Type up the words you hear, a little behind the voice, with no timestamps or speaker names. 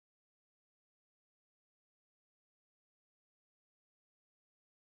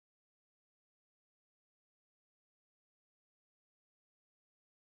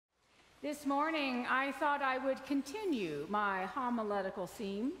This morning, I thought I would continue my homiletical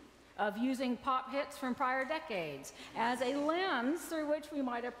theme of using pop hits from prior decades as a lens through which we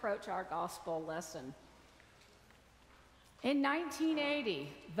might approach our gospel lesson. In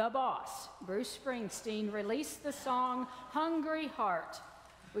 1980, the boss, Bruce Springsteen, released the song Hungry Heart,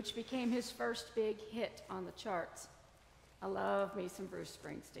 which became his first big hit on the charts. I love me some Bruce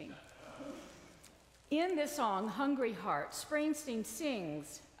Springsteen. In this song, Hungry Heart, Springsteen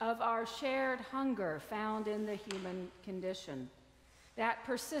sings of our shared hunger found in the human condition, that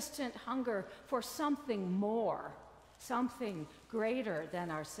persistent hunger for something more, something greater than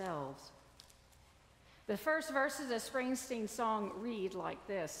ourselves. The first verses of Springsteen's song read like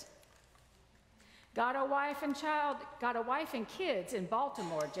this. Got a wife and kids in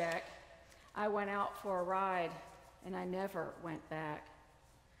Baltimore, Jack. I went out for a ride and I never went back.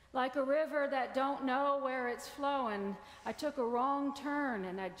 Like a river that don't know where it's flowing, I took a wrong turn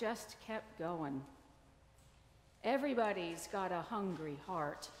and I just kept going. Everybody's got a hungry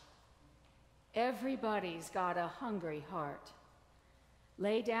heart. Everybody's got a hungry heart.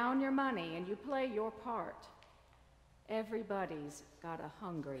 Lay down your money and you play your part. Everybody's got a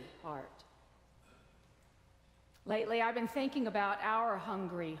hungry heart. Lately, I've been thinking about our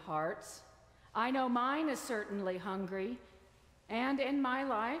hungry hearts. I know mine is certainly hungry. And in my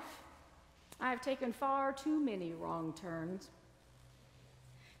life, I've taken far too many wrong turns.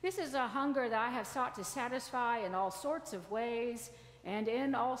 This is a hunger that I have sought to satisfy in all sorts of ways and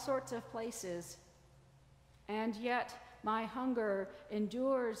in all sorts of places. And yet, my hunger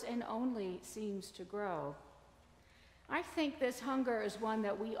endures and only seems to grow. I think this hunger is one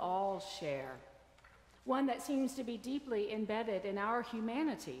that we all share, one that seems to be deeply embedded in our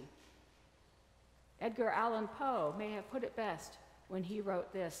humanity. Edgar Allan Poe may have put it best when he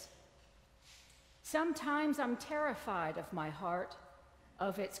wrote this. Sometimes I'm terrified of my heart,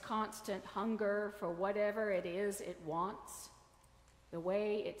 of its constant hunger for whatever it is it wants, the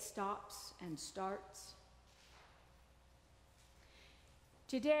way it stops and starts.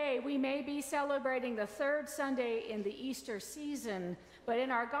 Today, we may be celebrating the third Sunday in the Easter season, but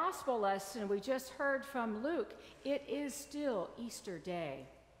in our gospel lesson we just heard from Luke, it is still Easter Day.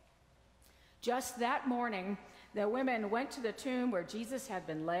 Just that morning, the women went to the tomb where Jesus had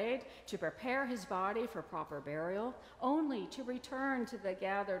been laid to prepare his body for proper burial, only to return to the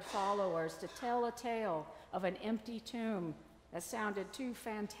gathered followers to tell a tale of an empty tomb that sounded too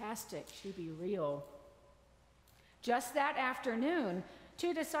fantastic to be real. Just that afternoon,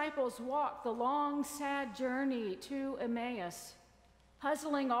 2 disciples walked the long, sad journey to Emmaus,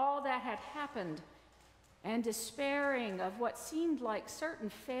 puzzling all that had happened and despairing of what seemed like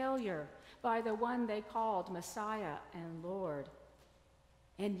certain failure by the one they called Messiah and Lord.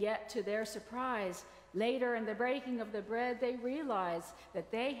 And yet, to their surprise, later in the breaking of the bread, they realized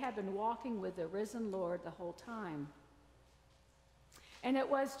that they had been walking with the risen Lord the whole time. And it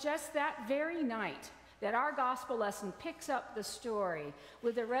was just that very night that our gospel lesson picks up the story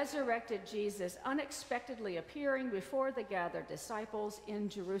with the resurrected Jesus unexpectedly appearing before the gathered disciples in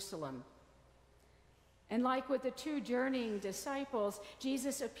Jerusalem. And like with the 2 journeying disciples,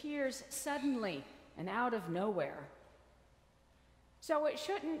 Jesus appears suddenly and out of nowhere. So it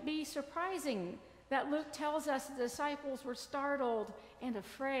shouldn't be surprising that Luke tells us the disciples were startled and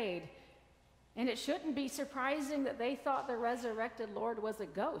afraid. And it shouldn't be surprising that they thought the resurrected Lord was a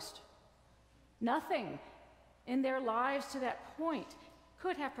ghost. Nothing in their lives to that point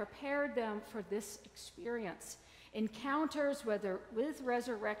could have prepared them for this experience. Encounters with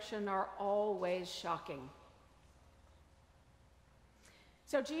resurrection are always shocking.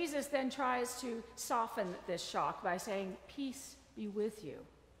 So Jesus then tries to soften this shock by saying, "Peace be with you.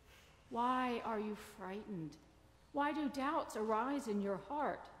 Why are you frightened? Why do doubts arise in your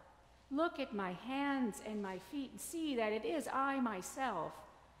heart? Look at my hands and my feet and see that it is I myself.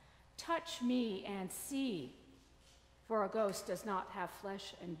 Touch me and see, for a ghost does not have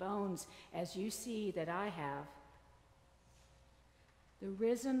flesh and bones, as you see that I have." The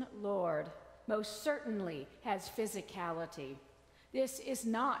risen Lord most certainly has physicality. This is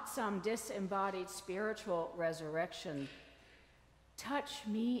not some disembodied spiritual resurrection. Touch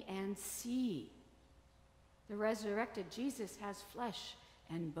me and see. The resurrected Jesus has flesh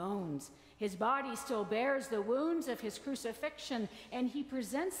and bones. His body still bears the wounds of his crucifixion, and he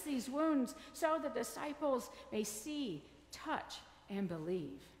presents these wounds so the disciples may see, touch, and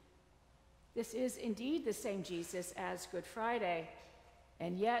believe. This is indeed the same Jesus as Good Friday,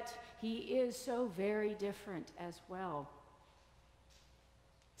 and yet he is so very different as well.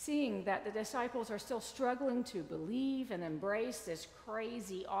 Seeing that the disciples are still struggling to believe and embrace this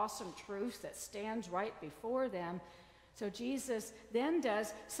crazy, awesome truth that stands right before them, So Jesus then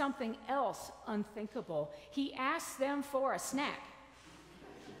does something else unthinkable. He asks them for a snack.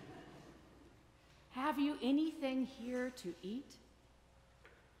 Have you anything here to eat?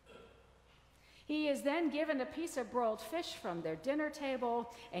 He is then given a piece of broiled fish from their dinner table,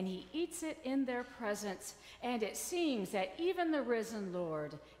 and he eats it in their presence, and it seems that even the risen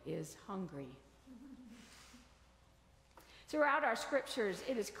Lord is hungry. Throughout our scriptures,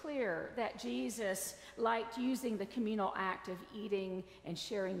 it is clear that Jesus liked using the communal act of eating and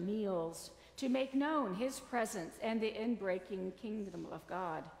sharing meals to make known his presence and the inbreaking kingdom of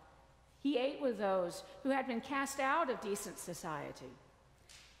God. He ate with those who had been cast out of decent society.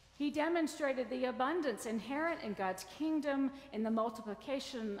 He demonstrated the abundance inherent in God's kingdom in the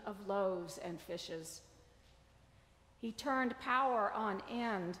multiplication of loaves and fishes. He turned power on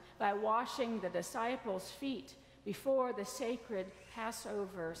end by washing the disciples' feet before the sacred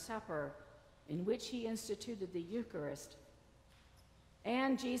Passover supper, in which he instituted the Eucharist.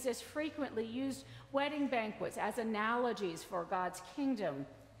 And Jesus frequently used wedding banquets as analogies for God's kingdom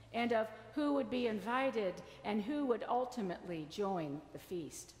and of who would be invited and who would ultimately join the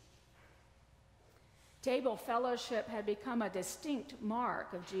feast. Table fellowship had become a distinct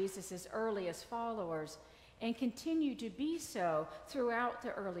mark of Jesus' earliest followers and continued to be so throughout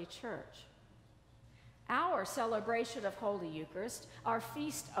the early church. Our celebration of Holy Eucharist, our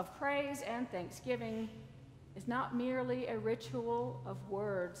feast of praise and thanksgiving, is not merely a ritual of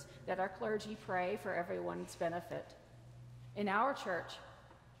words that our clergy pray for everyone's benefit. In our church,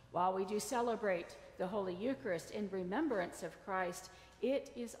 while we do celebrate the Holy Eucharist in remembrance of Christ,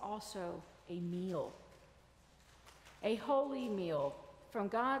 it is also a meal. A holy meal from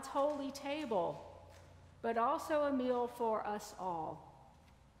God's holy table, but also a meal for us all.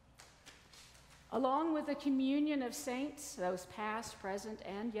 Along with the communion of saints, those past, present,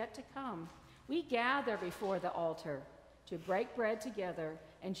 and yet to come, we gather before the altar to break bread together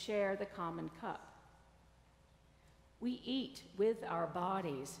and share the common cup. We eat with our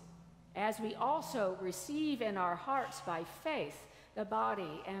bodies as we also receive in our hearts by faith the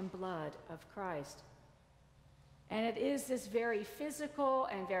body and blood of Christ. And it is this very physical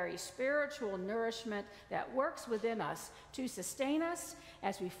and very spiritual nourishment that works within us to sustain us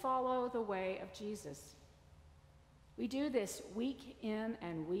as we follow the way of Jesus. We do this week in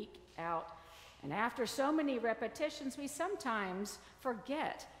and week out, and after so many repetitions, we sometimes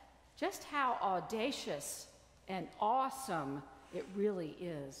forget just how audacious and awesome it really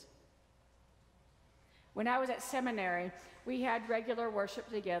is. When I was at seminary, we had regular worship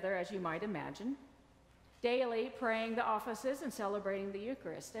together, as you might imagine, daily praying the offices and celebrating the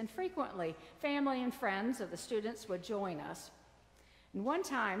Eucharist. And frequently, family and friends of the students would join us. And one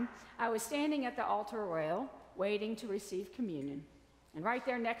time, I was standing at the altar rail, waiting to receive communion. And right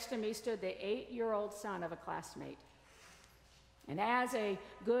there next to me stood the 8-year-old son of a classmate. And as a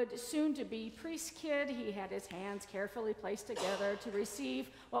good soon-to-be priest kid, he had his hands carefully placed together to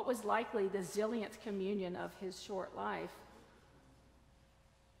receive what was likely the zillionth communion of his short life.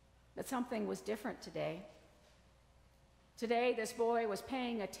 But something was different today. Today, this boy was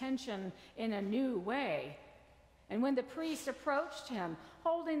paying attention in a new way. And when the priest approached him,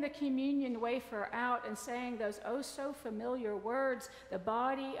 holding the communion wafer out and saying those oh so familiar words, the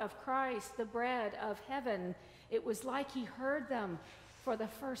body of Christ, the bread of heaven, it was like he heard them for the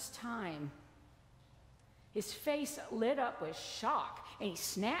first time. His face lit up with shock, and he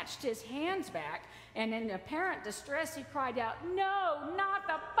snatched his hands back, and in apparent distress, he cried out, "No, not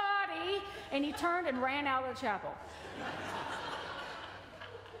the body!" And he turned and ran out of the chapel.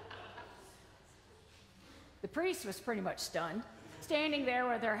 The priest was pretty much stunned, standing there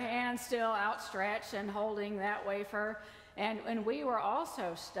with their hands still outstretched and holding that wafer. And we were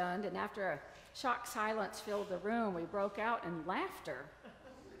also stunned, and after a shocked silence filled the room, we broke out in laughter.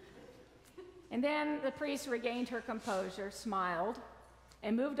 And then the priest regained her composure, smiled,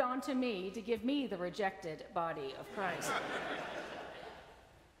 and moved on to me to give me the rejected body of Christ.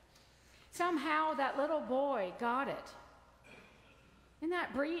 Somehow that little boy got it. In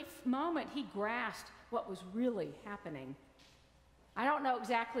that brief moment, he grasped what was really happening. I don't know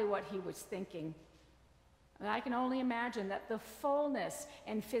exactly what he was thinking. I can only imagine that the fullness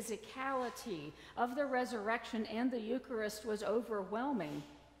and physicality of the resurrection and the Eucharist was overwhelming.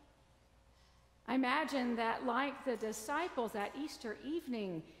 I imagine that, like the disciples that Easter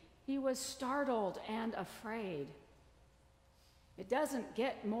evening, he was startled and afraid. It doesn't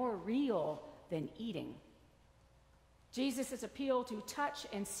get more real than eating. Jesus' appeal to touch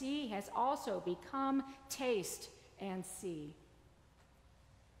and see has also become taste and see.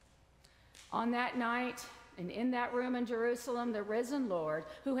 On that night, and in that room in Jerusalem, the risen Lord,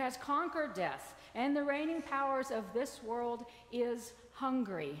 who has conquered death and the reigning powers of this world is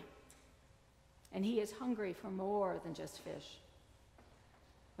hungry. And he is hungry for more than just fish.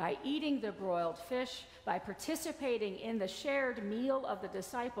 By eating the broiled fish, by participating in the shared meal of the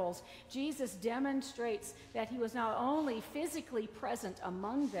disciples, Jesus demonstrates that he was not only physically present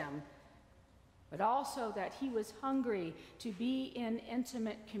among them, but also that he was hungry to be in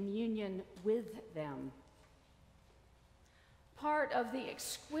intimate communion with them. Part of the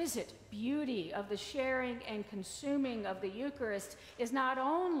exquisite beauty of the sharing and consuming of the Eucharist is not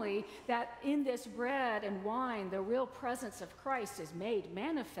only that in this bread and wine the real presence of Christ is made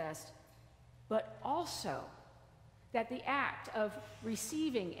manifest, but also that the act of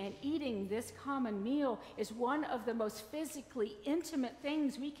receiving and eating this common meal is one of the most physically intimate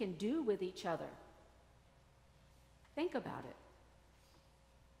things we can do with each other. Think about it.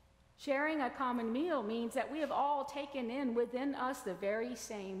 Sharing a common meal means that we have all taken in within us the very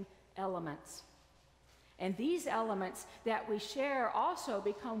same elements. And these elements that we share also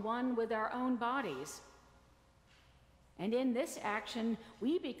become one with our own bodies. And in this action,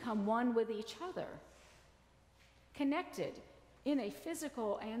 we become one with each other, connected in a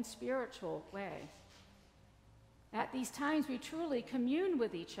physical and spiritual way. At these times, we truly commune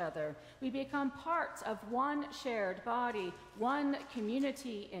with each other. We become parts of one shared body, one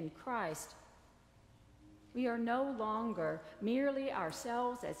community in Christ. We are no longer merely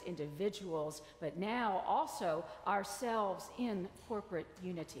ourselves as individuals, but now also ourselves in corporate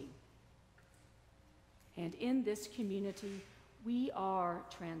unity. And in this community, we are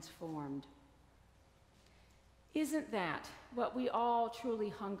transformed. Isn't that what we all truly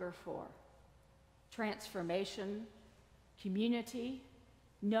hunger for? Transformation, community,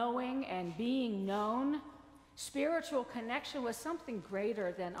 knowing and being known, spiritual connection with something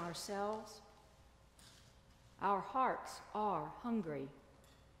greater than ourselves. Our hearts are hungry,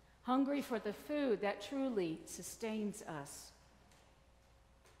 hungry for the food that truly sustains us.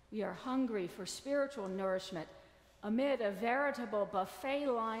 We are hungry for spiritual nourishment amid a veritable buffet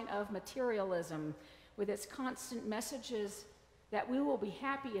line of materialism with its constant messages that we will be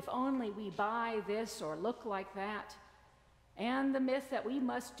happy if only we buy this or look like that, and the myth that we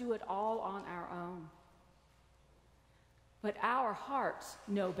must do it all on our own. But our hearts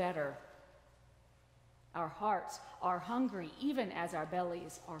know better. Our hearts are hungry even as our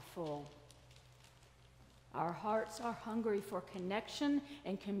bellies are full. Our hearts are hungry for connection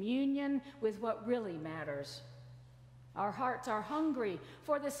and communion with what really matters. Our hearts are hungry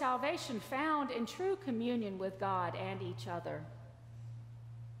for the salvation found in true communion with God and each other.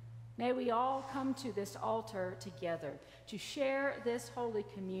 May we all come to this altar together to share this Holy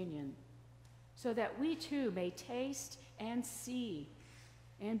Communion so that we too may taste and see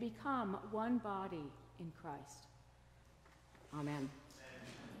and become one body in Christ. Amen.